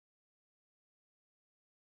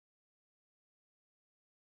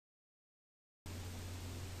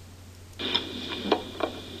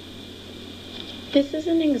This is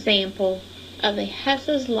an example of a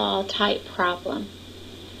Hess's law type problem.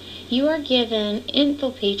 You are given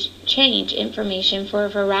enthalpy change information for a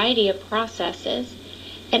variety of processes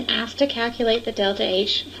and asked to calculate the delta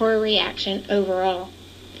H for a reaction overall.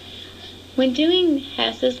 When doing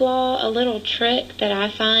Hess's law, a little trick that I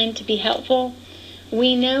find to be helpful,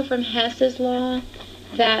 we know from Hess's law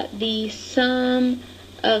that the sum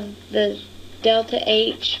of the delta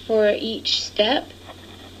H for each step,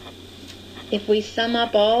 if we sum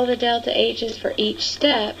up all the delta H's for each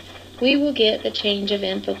step, we will get the change of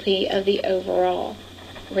enthalpy of the overall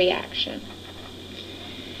reaction.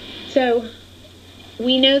 So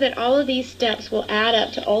we know that all of these steps will add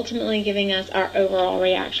up to ultimately giving us our overall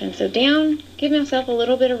reaction. So give myself a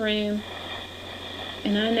little bit of room,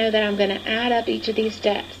 and I know that I'm going to add up each of these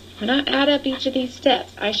steps. When I add up each of these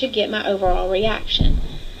steps, I should get my overall reaction,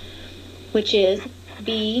 which is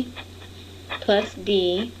B plus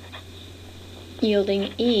D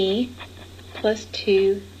yielding E plus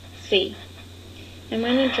 2C. I'm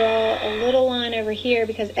going to draw a little line over here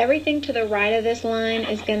because everything to the right of this line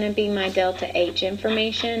is going to be my delta H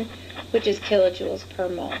information, which is kilojoules per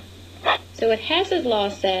mole. So what Hess's law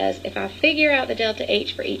says, if I figure out the delta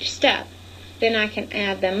H for each step, then I can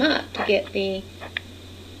add them up to get the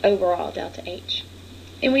overall delta H.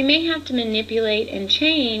 And we may have to manipulate and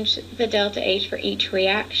change the delta H for each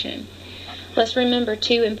reaction. Let's remember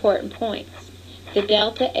two important points. The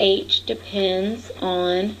delta H depends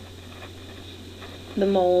on the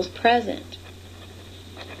moles present.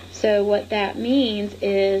 So what that means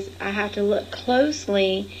is I have to look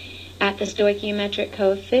closely at the stoichiometric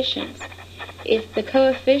coefficients. If the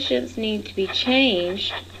coefficients need to be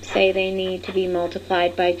changed, say they need to be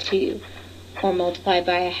multiplied by 2 or multiplied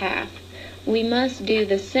by 1/2, we must do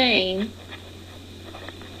the same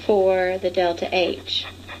for the delta H.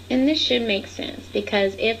 And this should make sense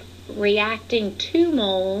because if reacting 2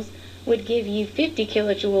 moles would give you 50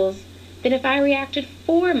 kilojoules, then if I reacted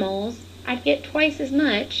 4 moles, I'd get twice as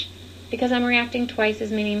much because I'm reacting twice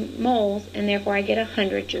as many moles, and therefore I get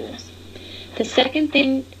 100 joules. The second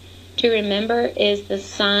thing to remember is the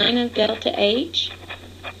sign of delta H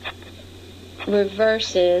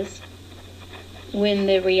reverses when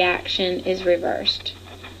the reaction is reversed.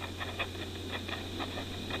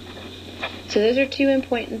 So those are two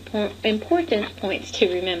important points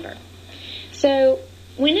to remember. So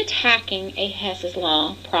when attacking a Hess's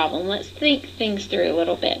law problem, let's think things through a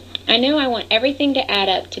little bit. I know I want everything to add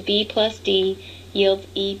up to B plus D yields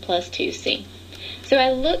E plus 2C. So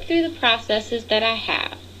I look through the processes that I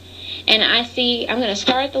have, and I see, I'm going to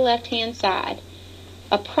start at the left-hand side,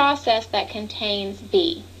 a process that contains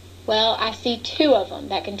B. Well, I see 2 of them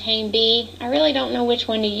that contain B. I really don't know which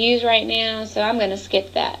one to use right now, so I'm going to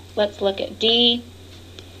skip that. Let's look at D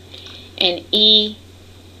and E.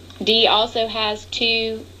 D also has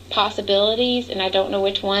 2 possibilities, and I don't know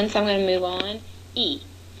which one, so I'm going to move on. E.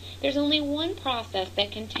 There's only one process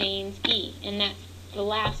that contains E, and that's the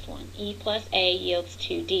last one. E plus A yields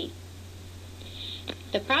 2D.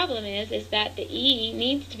 The problem is that the E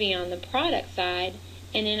needs to be on the product side,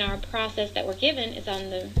 and in our process that we're given, it's on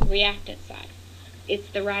the reactant side. It's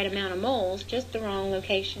the right amount of moles, just the wrong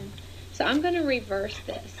location. So I'm going to reverse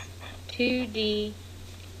this. 2D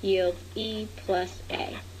yields E plus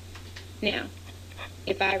A. Now,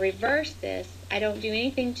 if I reverse this, I don't do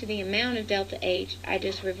anything to the amount of delta H. I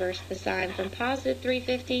just reverse the sign from positive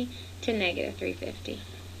 350 to negative 350.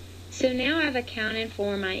 So now I've accounted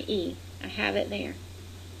for my E. I have it there.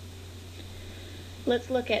 Let's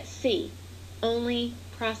look at C. Only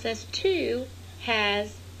process 2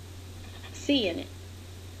 has C in it.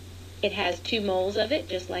 It has 2 moles of it,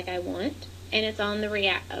 just like I want, and it's on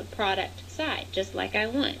the product side, just like I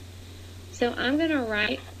want. So I'm going to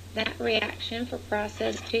write that reaction for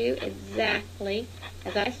process 2 exactly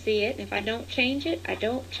as I see it. And if I don't change it, I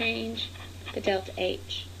don't change the delta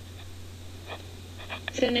H.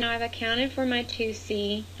 So now I've accounted for my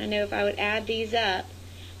 2C. I know if I would add these up,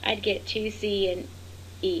 I'd get 2C and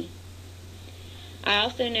E. I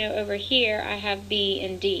also know over here I have B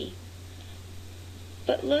and D.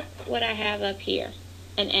 But look what I have up here,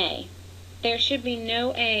 an A. There should be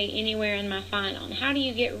no A anywhere in my final. And how do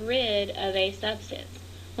you get rid of a substance?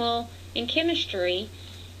 Well, in chemistry,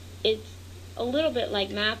 it's a little bit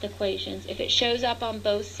like math equations. If it shows up on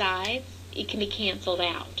both sides, it can be canceled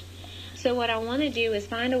out. So what I want to do is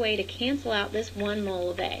find a way to cancel out this 1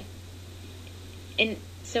 mole of A. And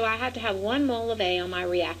so I have to have 1 mole of A on my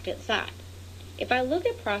reactant side. If I look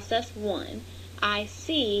at process 1, I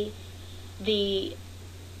see the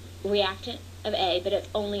reactant of A, but it's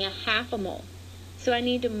only 1/2 a mole. So I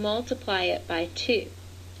need to multiply it by 2.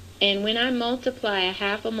 And when I multiply a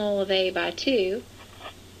half a mole of A by 2,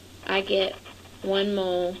 I get 1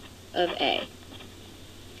 mole of A.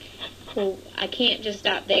 Well, I can't just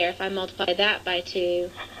stop there. If I multiply that by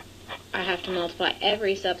 2, I have to multiply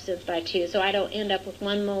every substance by 2. So I don't end up with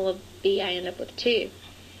 1 mole of B, I end up with 2.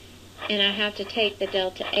 And I have to take the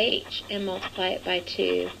delta H and multiply it by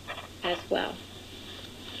 2 as well.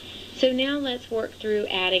 So now let's work through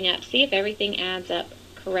adding up. See if everything adds up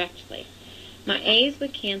correctly. My A's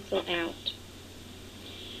would cancel out.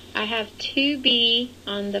 I have 2B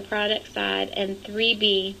on the product side and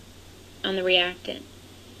 3B on the reactant.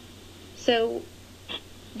 So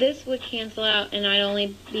this would cancel out and I'd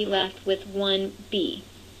only be left with 1B.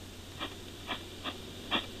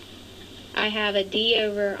 I have a D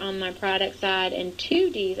over on my product side and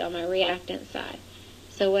 2 D's on my reactant side.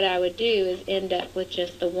 So what I would do is end up with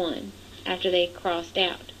just the 1 after they crossed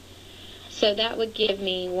out. So that would give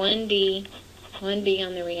me 1D, 1B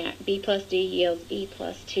on the react. B plus D yields B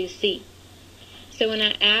plus 2C. So when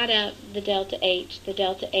I add up the delta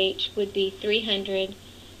H would be 300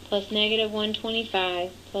 plus negative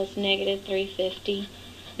 125 plus negative 350,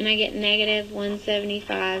 and I get negative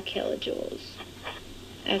 175 kilojoules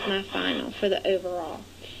as my final for the overall.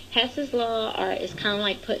 Hess's law is kind of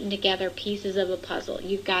like putting together pieces of a puzzle.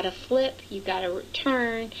 You've got to flip, you've got to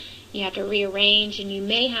turn, you have to rearrange, and you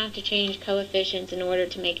may have to change coefficients in order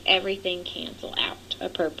to make everything cancel out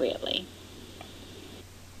appropriately.